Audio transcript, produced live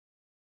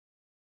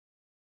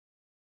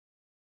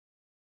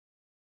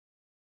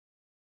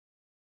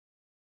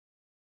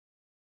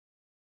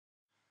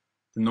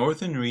The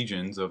northern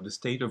regions of the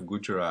state of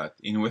Gujarat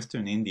in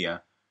western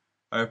India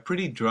are a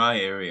pretty dry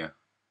area.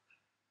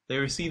 They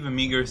receive a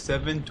meager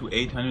 700 to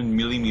 800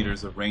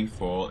 millimeters of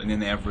rainfall in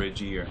an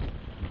average year,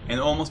 and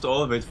almost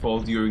all of it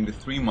falls during the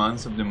 3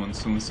 months of the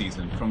monsoon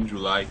season from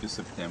July to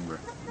September.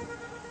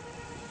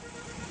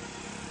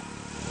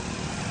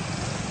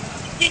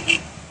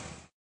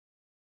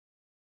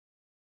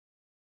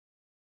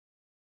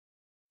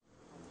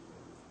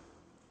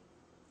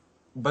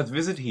 But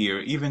visit here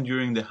even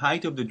during the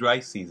height of the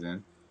dry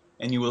season,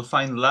 and you will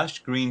find lush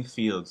green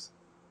fields,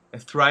 a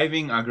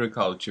thriving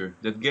agriculture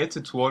that gets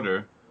its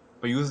water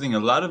by using a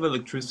lot of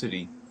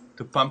electricity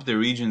to pump the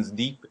region's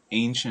deep,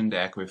 ancient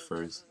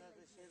aquifers.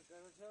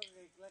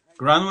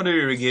 Groundwater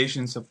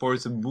irrigation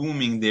supports a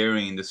booming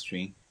dairy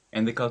industry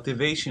and the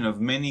cultivation of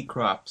many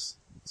crops,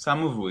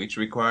 some of which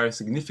require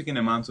significant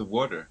amounts of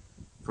water,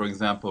 for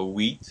example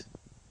wheat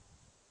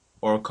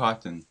or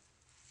cotton.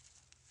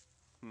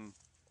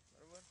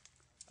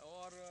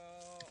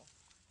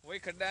 वही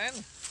खड्डा है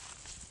ना,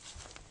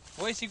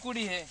 वही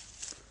सिकुड़ी है,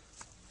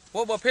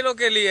 वो buffalo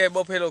के लिए है,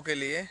 बफेलो के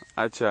लिए।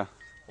 अच्छा।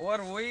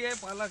 और वही है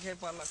पालक है,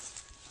 पालक।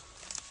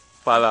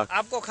 पालक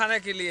आपको खाने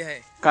के लिए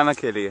है। खाना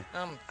के लिए।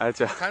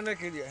 अच्छा। खाने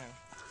के लिए है।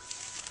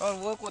 और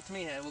वो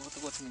कोथमी है, वो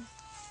तो कोथमी।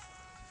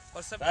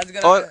 और सब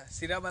और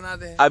सिरा बना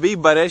दे। अभी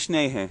बारिश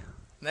नहीं है।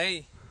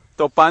 नहीं।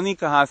 तो पानी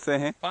कहाँ से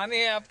है? पानी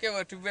है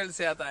आपके ट्यूबवेल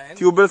से आता है।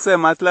 ट्यूबवेल से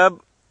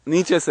मतलब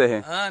नीचे से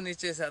है? हाँ,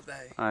 नीचे से आता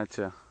है।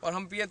 अच्छा। और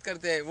हम पियत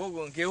करते हैं,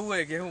 वो गेहूं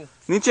है, गेहूं।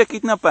 नीचे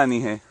कितना पानी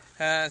है?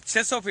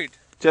 600 फीट।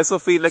 600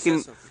 फीट, लेकिन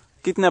 600 फीट।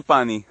 कितना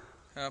पानी?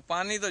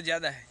 पानी तो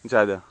ज्यादा है।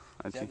 ज्यादा।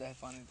 अच्छा। ज्यादा है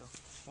पानी तो।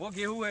 वो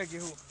गेहूं है,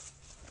 गेहूं।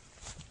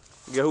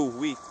 गेहूं,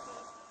 wheat.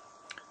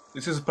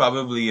 This is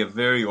probably a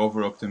very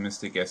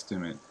over-optimistic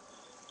estimate.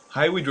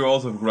 High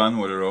withdrawals of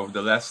groundwater over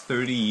the last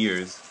 30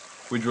 years,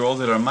 withdrawals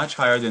that are much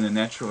higher than the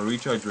natural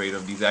recharge rate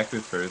of these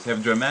aquifers,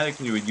 have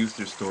dramatically reduced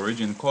their storage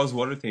and caused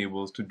water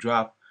tables to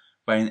drop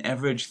by an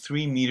average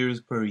 3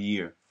 meters per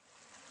year.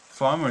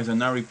 Farmers are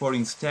now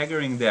reporting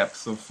staggering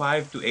depths of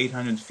 500 to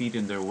 800 feet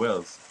in their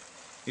wells.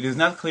 It is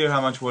not clear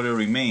how much water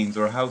remains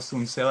or how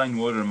soon saline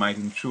water might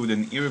intrude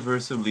and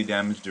irreversibly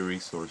damage the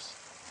resource.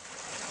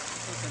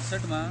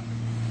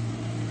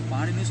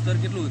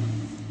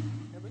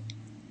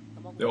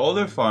 The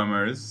older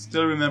farmers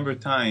still remember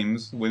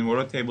times when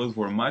water tables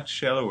were much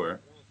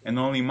shallower and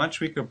only much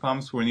weaker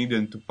pumps were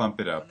needed to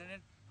pump it up.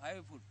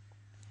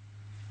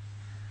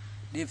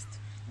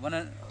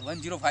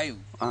 105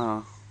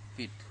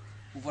 feet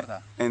ऊपर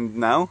था. And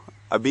now?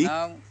 अभी?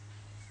 Now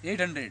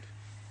 800.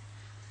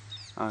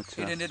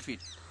 अच्छा. 800 feet.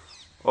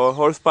 और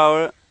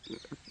horsepower?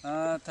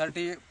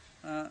 30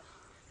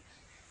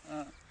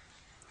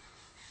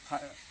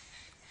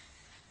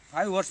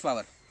 5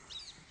 horsepower.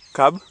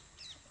 कब?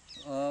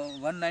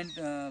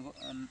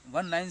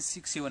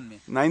 1967 में.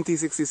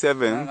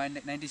 1967.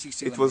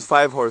 1967. It was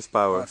 5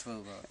 horsepower.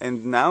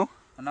 And now?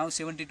 Now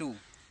 72.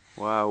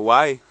 Wow.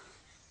 Why?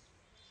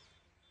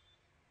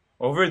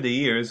 Over the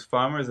years,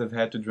 farmers have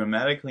had to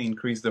dramatically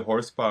increase the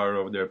horsepower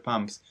of their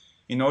pumps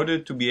in order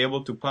to be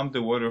able to pump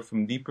the water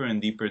from deeper and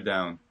deeper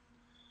down.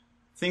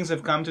 Things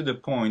have come to the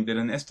point that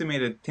an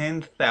estimated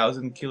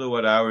 10,000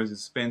 kilowatt hours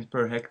is spent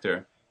per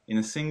hectare in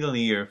a single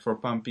year for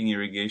pumping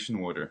irrigation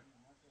water.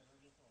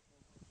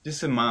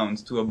 This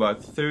amounts to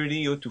about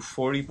 30 to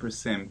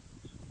 40%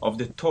 of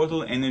the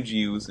total energy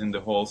use in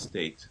the whole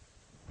state.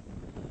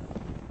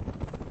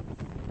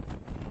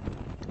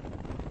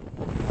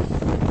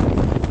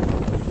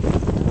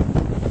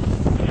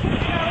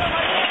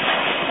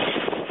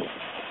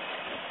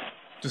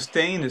 To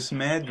stay in this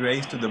mad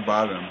race to the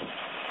bottom,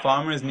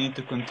 farmers need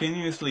to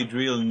continuously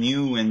drill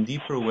new and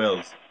deeper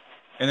wells,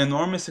 an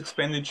enormous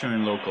expenditure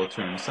in local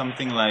terms,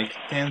 something like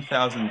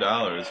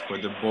 $10,000 for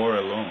the bore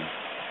alone.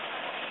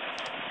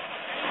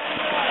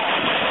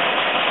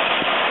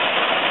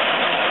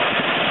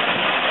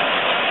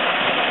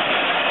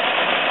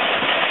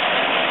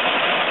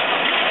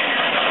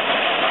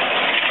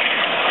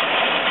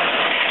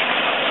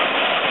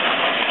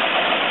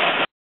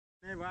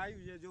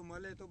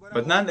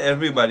 But not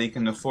everybody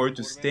can afford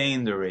to stay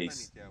in the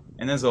race,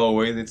 and as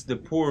always, it's the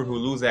poor who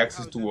lose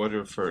access to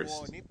water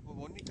first. See,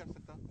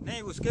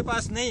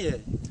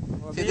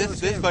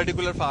 this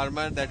particular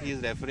farmer that he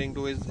is referring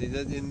to is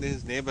in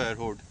his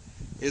neighborhood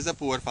is a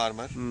poor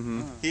farmer.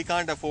 He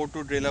can't afford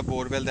to drill a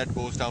borewell that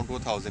goes down to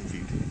 1,000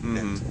 feet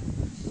depth.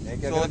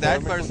 So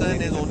that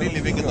person is only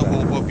living in the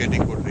hope of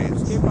getting good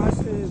rains. So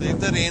if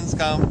the rains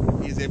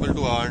come, he is able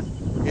to earn.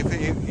 If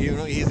he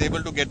is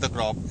able to get the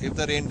crop. If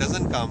the rain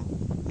doesn't come,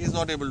 he is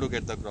not able to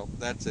get the crop.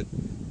 That's it.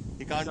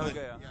 He can't.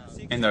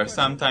 And are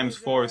sometimes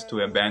forced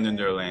to abandon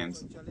their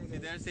lands.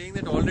 They are saying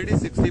that already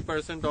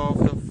 60%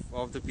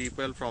 of the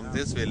people from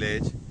this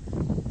village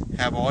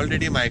have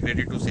already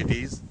migrated to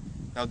cities.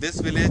 Now this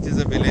village is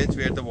a village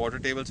where the water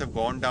tables have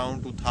gone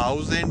down to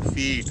 1,000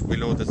 feet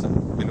below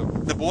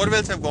the bore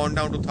wells have gone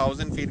down to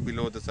 1,000 feet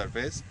below the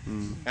surface,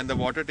 and the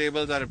water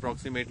tables are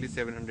approximately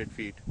 700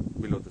 feet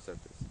below the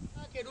surface.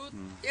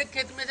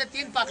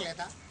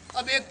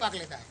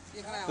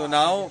 So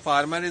now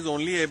farmer is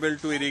only able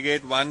to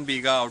irrigate 1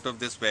 biga out of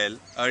this well.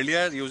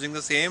 Earlier, using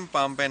the same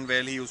pump and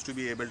well, he used to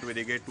be able to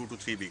irrigate 2 to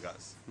 3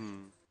 bigas.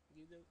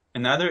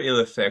 Another ill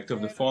effect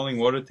of the falling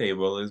water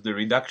table is the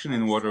reduction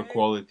in water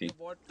quality.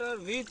 Water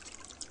with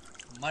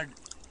Mud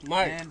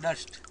mud. and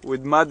dust.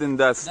 With mud and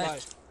dust.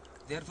 Dust.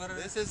 Therefore,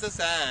 This is the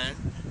sand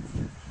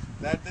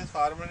that this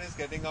farmer is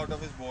getting out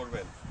of his bore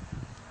well.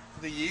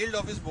 The yield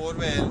of his bore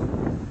well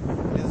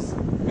is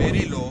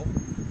very low.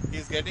 He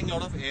is getting a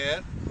lot of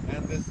air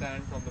and this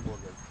sand from the bore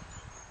well.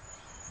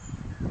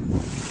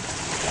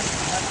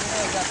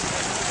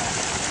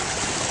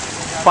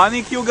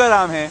 पानी क्यों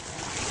गर्म है?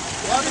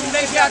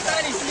 मुंबई से आता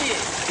है इसलिए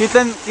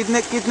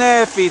कितने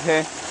feet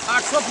है?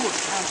 800 फुट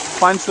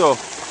 500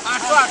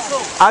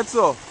 800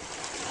 800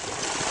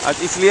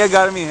 अच्छा इसलिए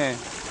गर्मी है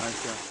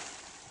अच्छा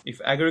If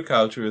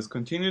agriculture is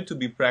continued to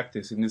be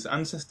practiced in this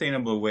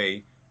unsustainable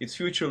way, its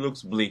future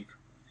looks bleak,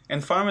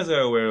 and farmers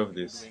are aware of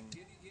this.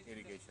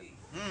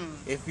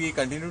 If we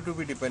continue to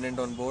be dependent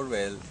on bore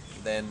well,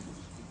 then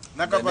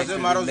This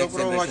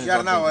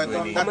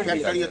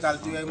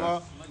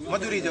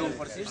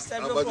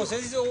type of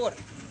process is over.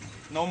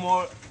 No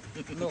more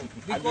No,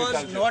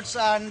 because knots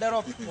are under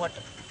of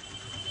water.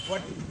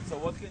 What? so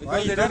what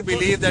because they don't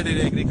believe that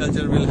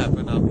agriculture will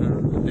happen after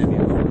 10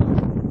 years.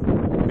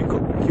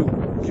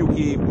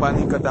 क्योंकि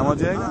पानी खत्म हो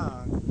जाएगा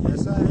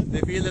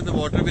They feel that the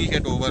water will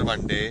get over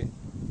one day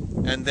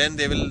and then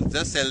they will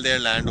just sell their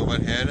land over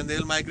here and they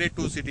will migrate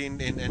to city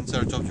in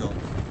search of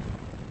jobs.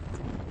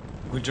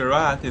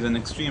 Gujarat is an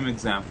extreme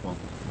example,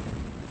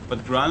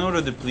 but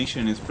groundwater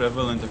depletion is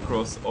prevalent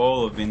across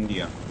all of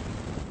India,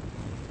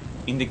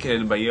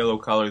 indicated by yellow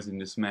colors in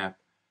this map,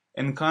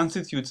 and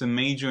constitutes a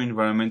major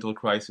environmental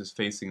crisis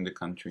facing the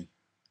country.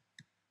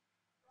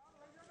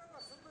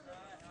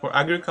 For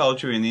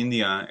agriculture in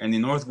India, and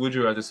in North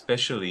Gujarat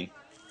especially,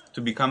 to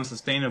become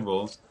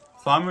sustainable,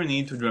 farmers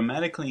need to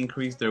dramatically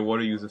increase their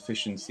water use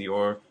efficiency,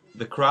 or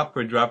the crop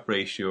per drop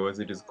ratio as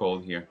it is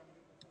called here.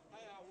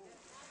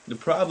 The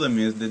problem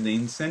is that the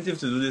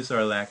incentives to do this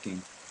are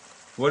lacking.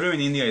 Water in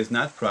India is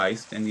not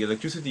priced, and the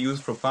electricity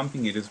used for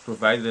pumping it is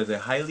provided at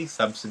a highly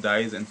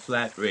subsidized and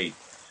flat rate,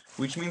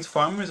 which means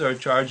farmers are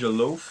charged a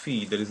low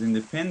fee that is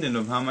independent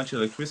of how much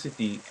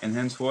electricity, and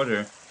hence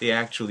water, they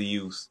actually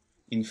use.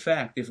 In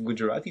fact, if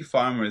Gujarati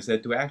farmers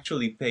had to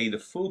actually pay the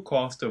full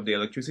cost of the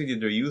electricity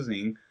they're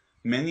using,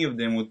 many of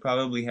them would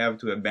probably have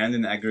to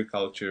abandon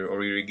agriculture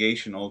or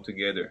irrigation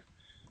altogether.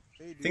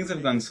 Things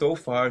have gone so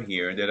far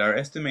here that our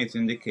estimates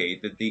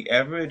indicate that the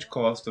average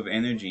cost of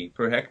energy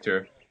per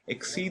hectare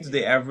exceeds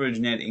the average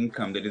net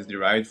income that is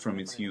derived from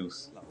its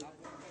use.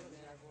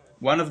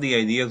 One of the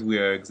ideas we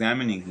are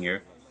examining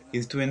here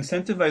is to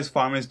incentivize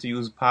farmers to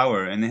use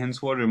power and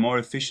hence water more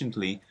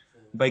efficiently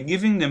by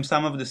giving them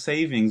some of the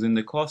savings in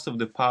the cost of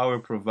the power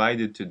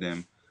provided to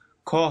them,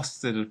 costs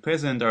that at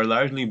present are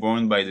largely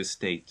borne by the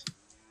state.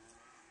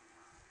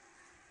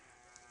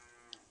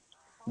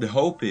 The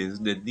hope is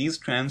that these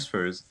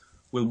transfers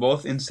will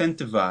both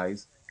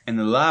incentivize and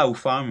allow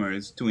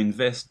farmers to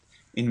invest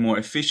in more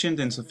efficient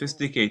and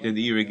sophisticated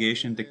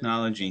irrigation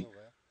technology,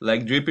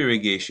 like drip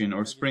irrigation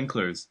or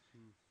sprinklers,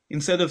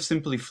 instead of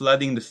simply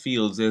flooding the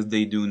fields as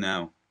they do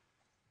now.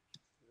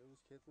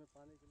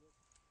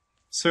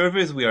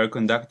 Surveys we are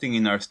conducting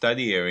in our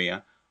study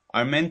area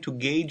are meant to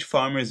gauge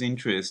farmers'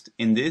 interest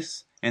in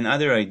this and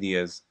other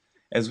ideas,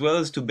 as well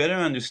as to better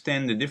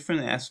understand the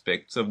different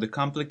aspects of the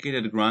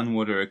complicated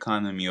groundwater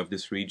economy of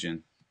this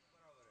region.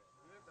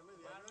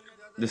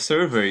 The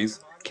surveys,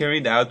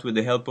 carried out with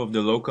the help of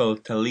the local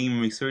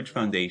Talim Research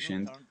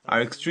Foundation,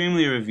 are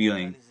extremely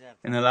revealing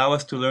and allow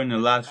us to learn a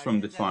lot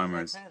from the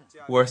farmers,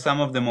 who are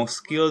some of the most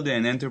skilled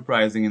and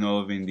enterprising in all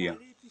of India.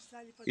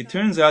 It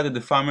turns out that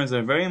the farmers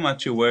are very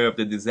much aware of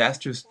the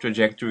disastrous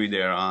trajectory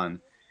they are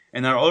on,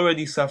 and are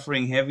already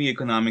suffering heavy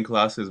economic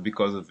losses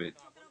because of it.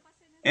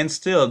 And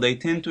still, they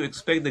tend to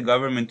expect the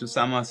government to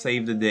somehow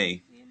save the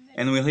day,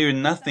 and will hear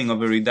nothing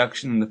of a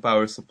reduction in the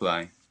power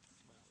supply.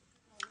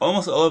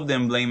 Almost all of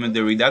them blame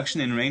the reduction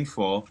in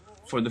rainfall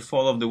for the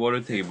fall of the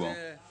water table,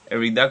 a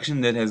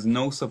reduction that has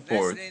no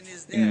support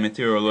in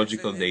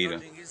meteorological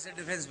data. It's a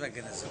defense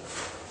mechanism.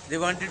 They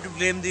wanted to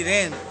blame the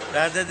rain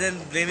rather than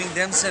blaming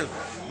themselves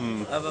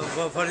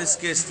for this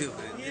case too.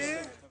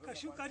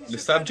 The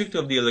subject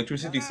of the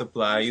electricity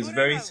supply is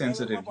very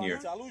sensitive here,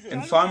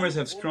 and farmers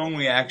have strong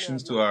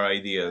reactions to our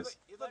ideas.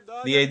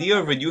 The idea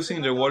of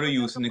reducing their water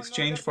use in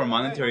exchange for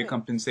monetary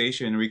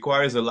compensation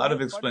requires a lot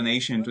of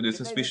explanation to the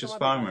suspicious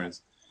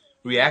farmers.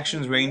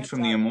 Reactions range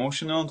from the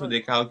emotional to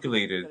the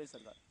calculated,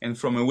 and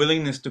from a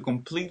willingness to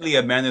completely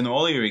abandon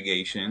all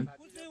irrigation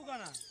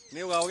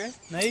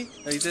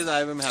He says,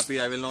 I am happy,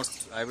 I will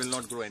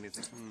not grow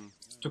anything.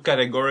 to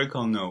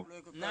categorical no.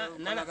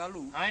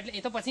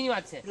 એ તો પછીની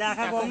વાત છે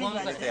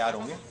तैयार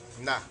होंगे?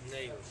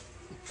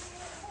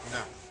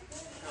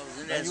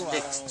 That's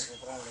fixed.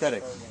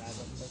 Correct.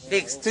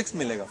 Fixed. Fixed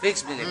मिलेगा.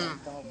 Fixed.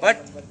 But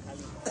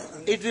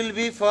it will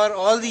be for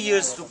all the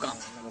years to come.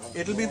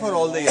 It will be for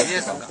all the years.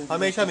 Yes.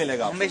 हमेशा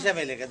मिलेगा. हमेशा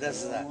मिलेगा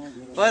 10,000.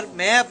 पर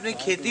मैं अपनी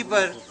खेती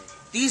पर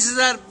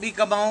 30,000 भी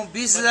कमाऊं,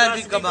 20,000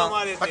 भी कमाऊं,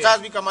 50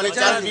 भी कमा ले,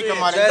 40 भी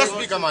कमा ले, 10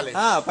 भी कमा ले.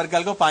 हाँ, पर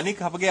कल को पानी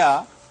खप गया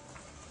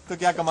तो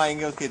क्या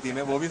कमाएंगे उस खेती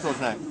में, वो भी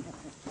सोचना है.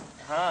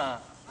 हाँ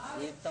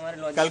ये तुम्हारे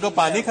लॉजिक कल को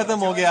पानी खत्म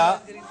हो गया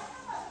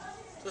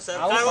तो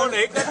सरकार वो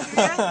नहीं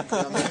करती है.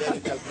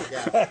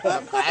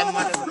 कायम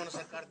मत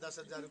सरकार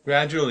 10,000.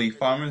 Gradually,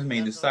 farmers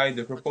may decide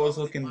the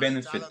proposal can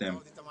benefit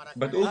them,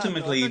 but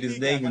ultimately it is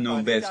they who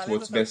know best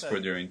what's best for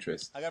their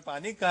interest. अगर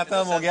पानी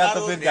खत्म हो गया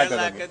तो फिर क्या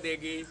करोगे?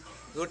 देगी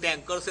जो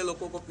टैंकर से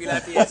लोगों को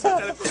पिलाती है.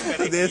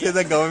 They say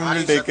the government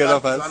will take care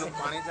of us.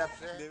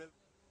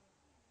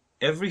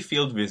 Every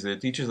field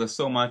visit teaches us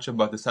so much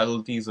about the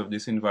subtleties of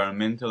this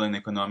environmental and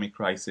economic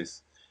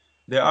crisis.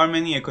 There are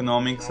many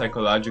economic,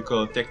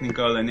 psychological,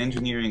 technical, and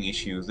engineering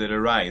issues that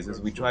arise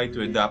as we try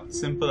to adapt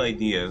simple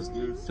ideas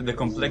to the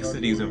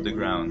complexities of the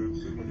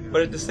ground.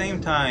 But at the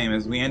same time,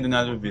 as we end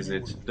another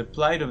visit, the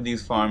plight of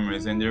these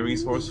farmers and their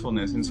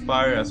resourcefulness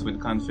inspire us with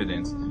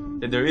confidence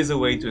that there is a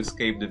way to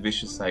escape the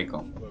vicious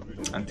cycle.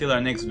 Until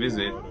our next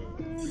visit,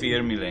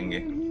 Fir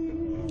Milenge.